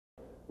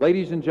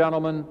Ladies and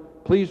gentlemen,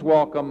 please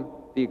welcome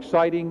the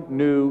exciting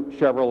new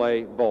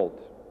Chevrolet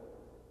Volt.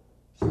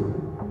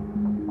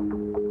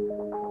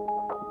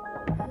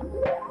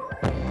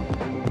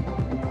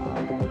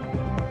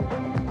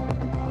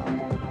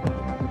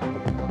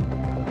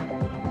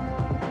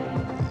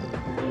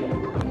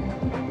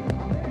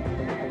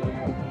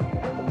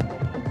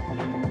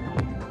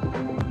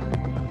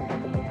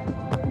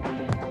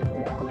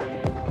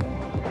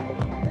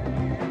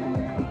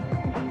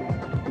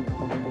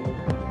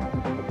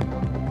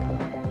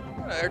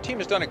 Our team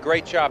has done a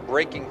great job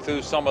breaking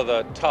through some of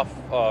the tough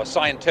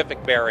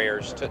scientific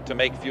barriers to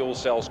make fuel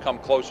cells come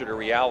closer to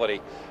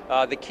reality.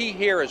 The key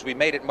here is we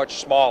made it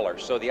much smaller,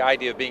 so the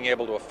idea of being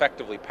able to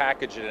effectively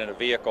package it in a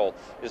vehicle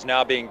is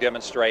now being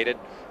demonstrated.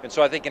 And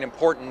so I think an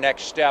important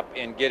next step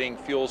in getting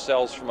fuel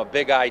cells from a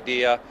big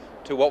idea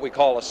to what we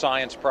call a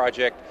science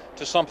project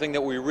to something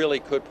that we really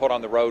could put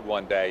on the road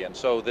one day. And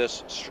so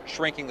this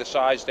shrinking the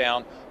size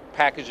down,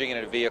 packaging it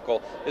in a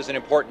vehicle is an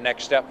important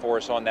next step for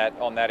us on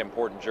that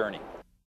important journey.